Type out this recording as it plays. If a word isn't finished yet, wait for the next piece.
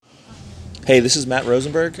Hey, this is Matt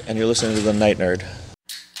Rosenberg, and you're listening to The Night Nerd.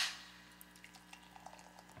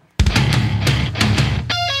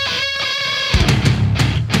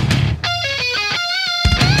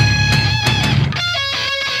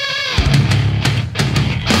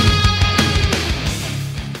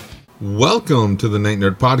 Welcome to the Night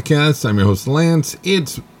Nerd Podcast. I'm your host, Lance.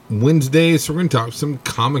 It's Wednesday, so we're going to talk some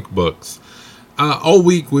comic books. All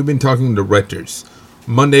week, we've been talking directors.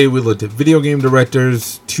 Monday, we looked at video game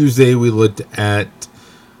directors. Tuesday, we looked at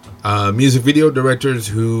music video directors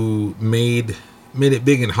who made it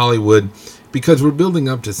big in Hollywood because we're building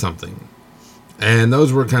up to something. And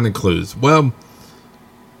those were kind of clues. Well,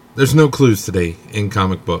 there's no clues today in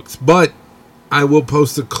comic books, but I will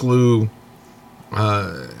post a clue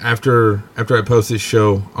after I post this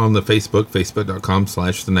show on the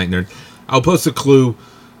facebook.com/the Night Nerd. I'll post a clue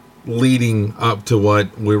leading up to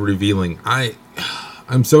what we're revealing.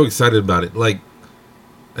 I'm so excited about it. Like,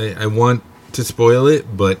 I want to spoil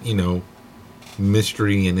it, but you know,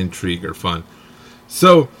 mystery and intrigue are fun.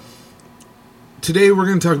 So today we're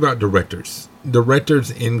going to talk about directors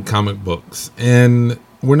in comic books, and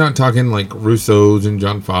we're not talking like Russo's and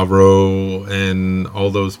Jon Favreau and all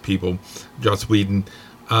those people, Joss Whedon,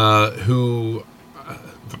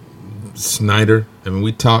 Snyder. I mean,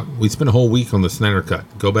 we spent a whole week on the Snyder Cut.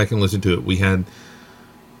 Go back and listen to it. We had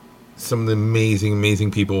some of the amazing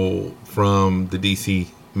people from the DC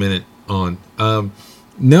Minute on.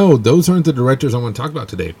 No, those aren't the directors I want to talk about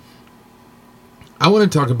today. I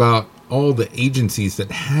want to talk about all the agencies that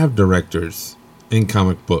have directors in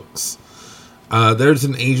comic books. There's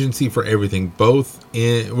an agency for everything.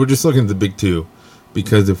 We're just looking at the big two,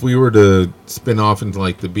 because if we were to spin off into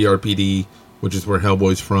like the BRPD, which is where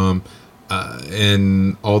Hellboy's from,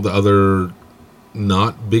 and all the other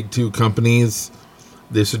not big two companies,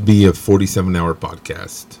 this would be a 47-hour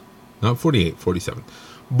podcast. Not 48, 47.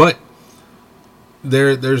 But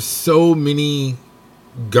there's so many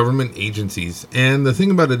government agencies, and the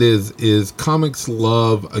thing about it is comics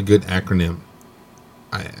love a good acronym.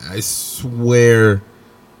 I swear,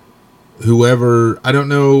 I don't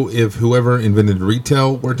know if whoever invented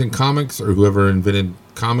retail worked in comics or whoever invented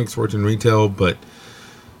comics worked in retail, but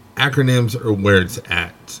acronyms are where it's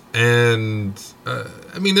at. And,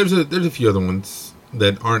 I mean, there's a few other ones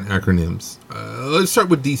that aren't acronyms. Let's start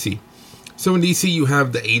with DC. So in DC, you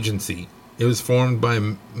have the agency. It was formed by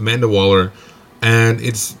Amanda Waller, and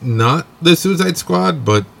it's not the Suicide Squad,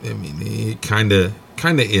 but, I mean, it kind of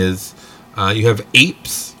is. You have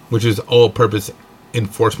APES, which is All-Purpose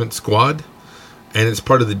Enforcement Squad, and it's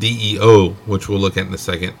part of the DEO, which we'll look at in a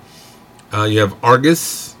second. You have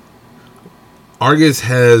Argus. Argus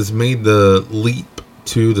has made the leap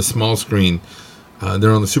to the small screen.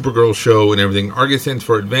 They're on the Supergirl show and everything. Argus stands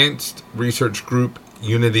for Advanced Research Group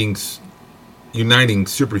Uniting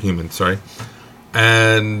Superhumans,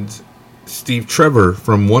 and Steve Trevor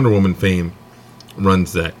from Wonder Woman fame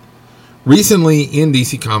runs that. Recently in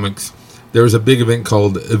DC Comics, there was a big event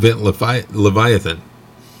called Event Leviathan,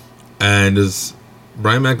 and as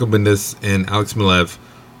Brian Michael Bendis and Alex Maleev,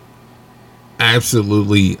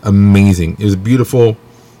 absolutely amazing. It was beautiful.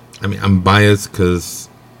 I mean, I'm biased because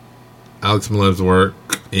Alex Maleev's work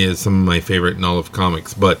is some of my favorite in all of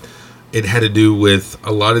comics, but it had to do with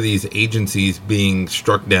a lot of these agencies being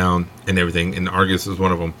struck down and everything, and Argus is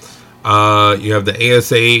one of them. You have the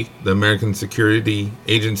ASA, the American Security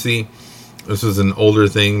Agency. This is an older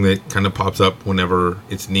thing that kind of pops up whenever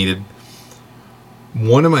it's needed.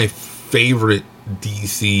 One of my favorite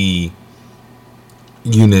DC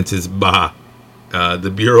units is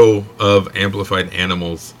the Bureau of Amplified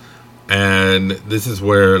Animals. And this is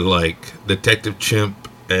where, like, Detective Chimp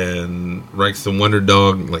and Rex the Wonder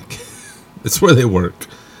Dog, like, it's where they work.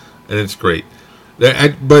 And it's great.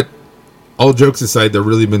 But all jokes aside, there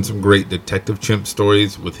really been some great Detective Chimp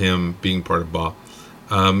stories with him being part of BA.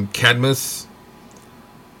 Cadmus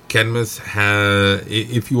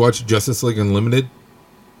if you watch Justice League Unlimited,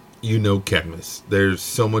 you know Cadmus. There's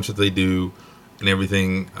so much that they do and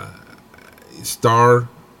everything. Star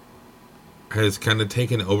has kind of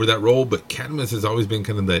taken over that role, but Cadmus has always been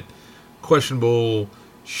kind of that questionable,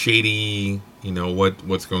 shady, you know,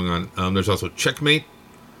 what's going on. There's also Checkmate,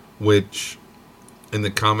 which in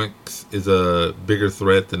the comics is a bigger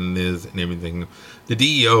threat than it is in everything. The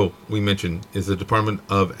DEO, we mentioned, is the Department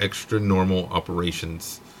of Extra Normal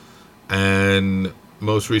Operations. And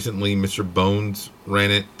most recently, Mr. Bones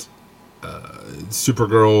ran it.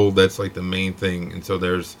 Supergirl, that's like the main thing. And so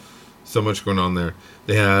there's so much going on there.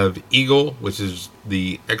 They have Eagle, which is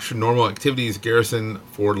the Extra Normal Activities Garrison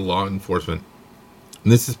for Law Enforcement.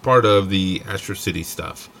 And this is part of the Astro City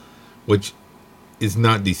stuff, which is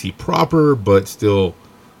not DC proper, but still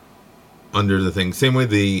under the thing. Same way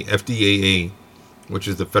the FDAA, which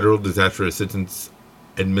is the Federal Disaster Assistance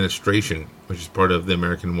Administration, which is part of the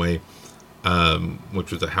American Way,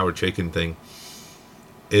 which was a Howard Chaykin thing.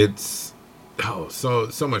 It's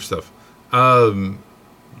so much stuff.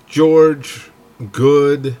 George,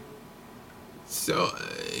 good. So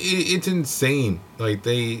it's insane. Like,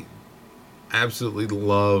 they absolutely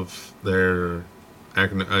love their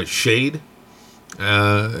acronym. Shade.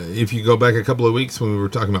 If you go back a couple of weeks when we were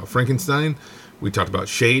talking about Frankenstein, we talked about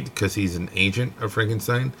Shade because he's an agent of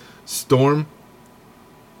Frankenstein. Storm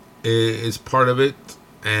is part of it,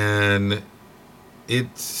 and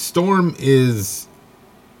Storm is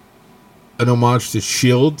an homage to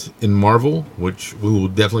S.H.I.E.L.D. in Marvel, which we will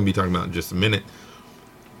definitely be talking about in just a minute.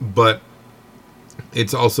 But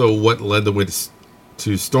it's also what led the way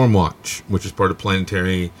to Stormwatch, which is part of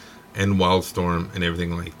Planetary and Wildstorm and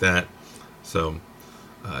everything like that. So,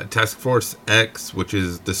 Task Force X, which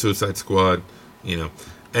is the Suicide Squad,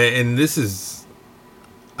 and this is,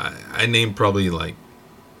 I named probably like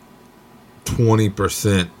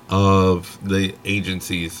 20% of the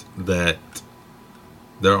agencies that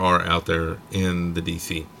there are out there in the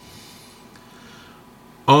DC.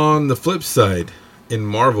 On the flip side, in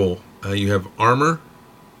Marvel, you have Armor,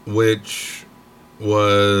 which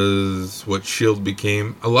was what S.H.I.E.L.D.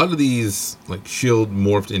 became. A lot of these, like S.H.I.E.L.D.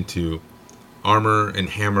 morphed into Armor and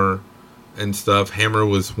Hammer and stuff. Hammer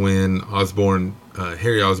was when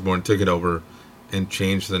Harry Osborn took it over and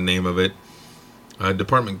changed the name of it.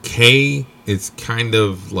 Department K is kind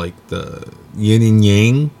of like the yin and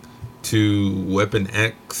yang to Weapon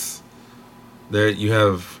X. There you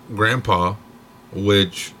have Grandpa,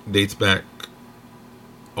 which dates back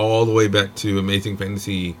all the way back to Amazing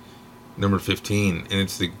Fantasy number 15, and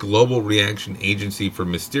it's the Global Reaction Agency for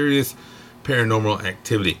Mysterious Paranormal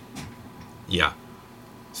Activity. Yeah,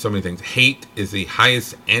 so many things. Hate is the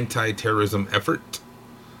highest anti-terrorism effort.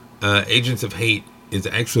 Agents of Hate is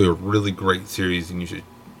actually a really great series, and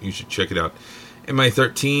you should check it out.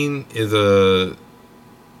 MI13 is a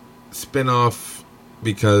spin-off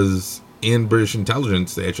because in British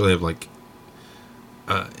intelligence they actually have like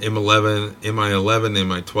MI11,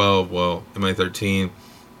 MI12. Well, MI13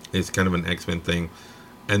 is kind of an X-Men thing,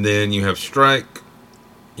 and then you have Strike,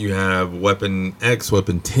 you have Weapon X,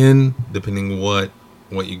 Weapon 10, depending what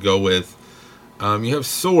you go with. You have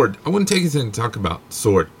Sword. I want to take a second to talk about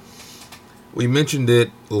Sword. We mentioned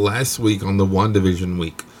it last week on the WandaVision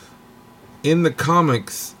week. In the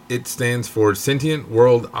comics, it stands for Sentient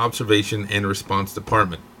World Observation and Response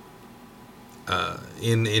Department.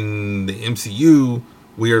 In the MCU,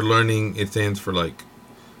 we are learning it stands for like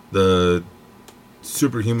the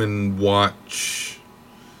Superhuman Watch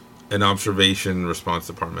and Observation Response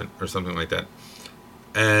Department or something like that.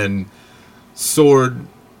 And Sword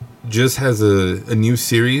just has a new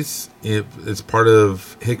series. It's part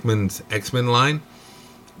of Hickman's X-Men line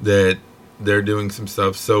that they're doing some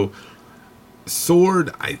stuff. So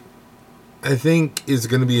Sword, I think, is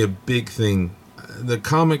going to be a big thing. The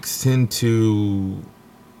comics tend to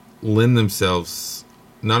lend themselves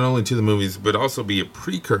not only to the movies, but also be a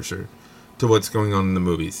precursor to what's going on in the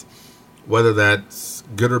movies. Whether that's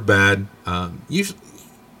good or bad.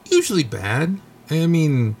 Usually bad. I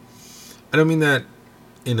mean, I don't mean that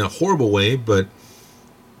in a horrible way, but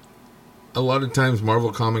a lot of times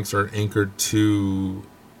Marvel Comics are anchored to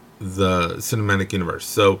the cinematic universe.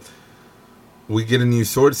 So we get a new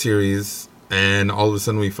Sword series, and all of a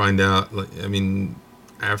sudden we find out,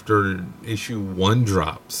 after issue 1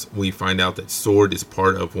 drops, we find out that Sword is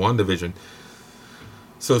part of WandaVision.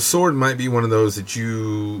 So Sword might be one of those that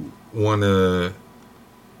you want to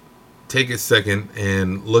take a second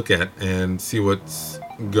and look at and see what's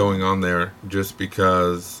going on there, just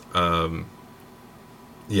because,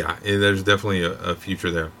 there's definitely a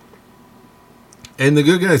future there. And the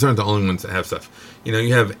good guys aren't the only ones that have stuff.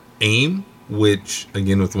 You have AIM, which,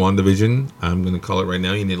 again, with WandaVision, I'm going to call it right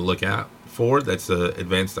now, you need to look out for. That's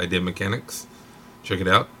Advanced Idea Mechanics. Check it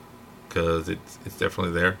out, because it's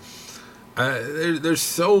definitely there. There's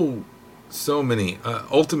so many.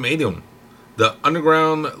 Ultimatum, the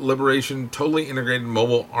Underground Liberation Totally Integrated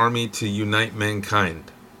Mobile Army to Unite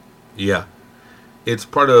Mankind. Yeah. It's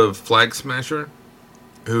part of Flag Smasher,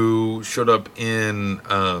 who showed up in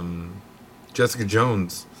Jessica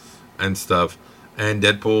Jones and stuff. And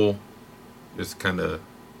Deadpool just kind of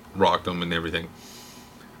rocked them and everything.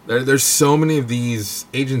 There's so many of these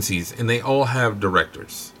agencies, and they all have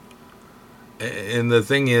directors. And the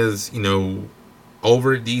thing is,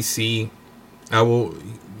 over at DC,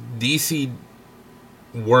 DC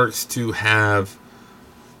works to have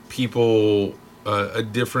people, a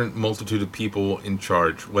different multitude of people in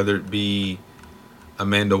charge, whether it be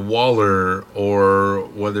Amanda Waller, or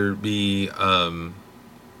whether it be,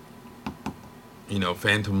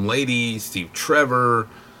 Phantom Lady, Steve Trevor,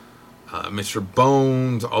 Mr.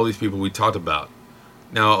 Bones, all these people we talked about.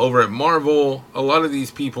 Now, over at Marvel, a lot of these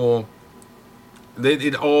people,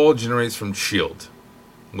 it all generates from S.H.I.E.L.D.,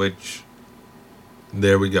 which,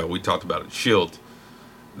 there we go, we talked about it. S.H.I.E.L.D.,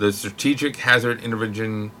 the Strategic Hazard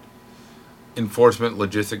Intervention Enforcement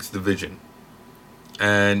Logistics Division.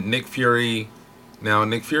 And Nick Fury's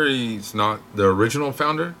not the original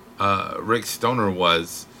founder. Rick Stoner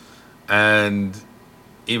was. And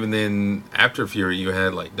even then, after Fury, you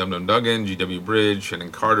had like Dum Dum Dugan, G.W. Bridge,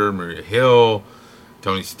 Shannon Carter, Maria Hill,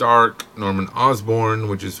 Tony Stark, Norman Osborn,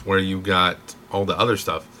 which is where you got all the other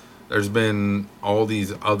stuff. There's been all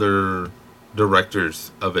these other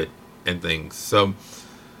directors of it and things. So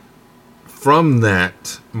from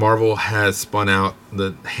that, Marvel has spun out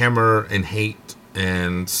the Hammer and Hate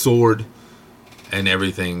and Sword and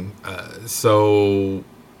everything. So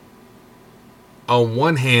on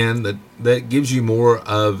one hand, that gives you more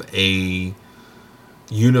of a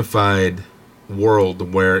unified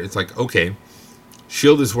world where it's like, okay,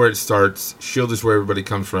 S.H.I.E.L.D. is where it starts, S.H.I.E.L.D. is where everybody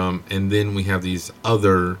comes from, and then we have these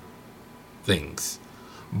other things.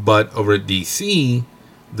 But over at DC,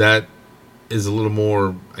 that is a little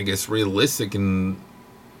more, I guess, realistic in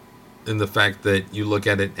the fact that you look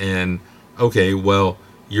at it and, okay, well,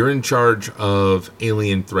 you're in charge of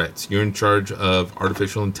alien threats. You're in charge of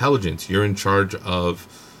artificial intelligence. You're in charge of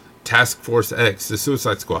Task Force X, the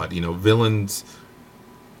Suicide Squad. Villains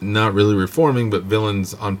not really reforming, but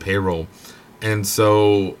villains on payroll. And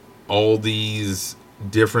so all these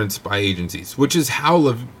different spy agencies, which is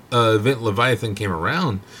how Event Leviathan came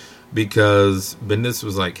around, because Bendis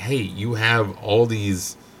was like, hey, you have all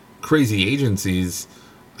these crazy agencies,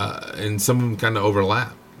 and some of them kind of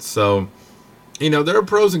overlap. So, there are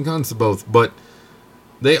pros and cons to both, but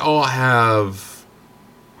they all have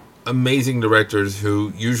amazing directors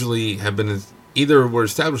who usually have been either were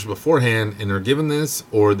established beforehand and are given this,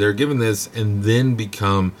 or they're given this and then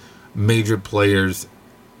become major players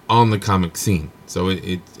on the comic scene. So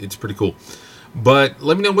it's pretty cool. But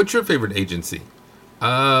let me know, what's your favorite agency?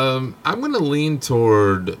 I'm going to lean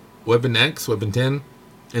toward Weapon X, Weapon 10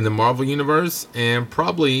 in the Marvel Universe, and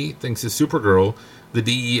probably, thanks to Supergirl, the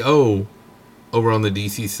DEO over on the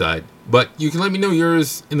DC side. But you can let me know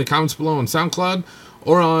yours in the comments below on SoundCloud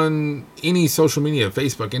or on any social media,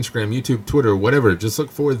 Facebook, Instagram, YouTube, Twitter, whatever. Just look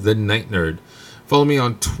for The Night Nerd. Follow me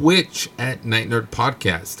on Twitch at Night Nerd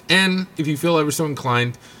Podcast. And if you feel ever so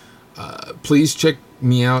inclined, please check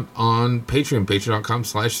me out on Patreon,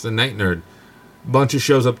 patreon.com/The Night Nerd. Bunch of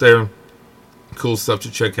shows up there. Cool stuff to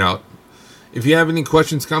check out. If you have any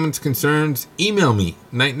questions, comments, concerns, email me,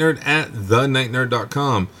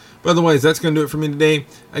 nightnerd@thenightnerd.com. But otherwise, that's going to do it for me today.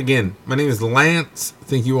 Again, my name is Lance.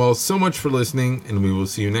 Thank you all so much for listening, and we will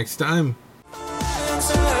see you next time.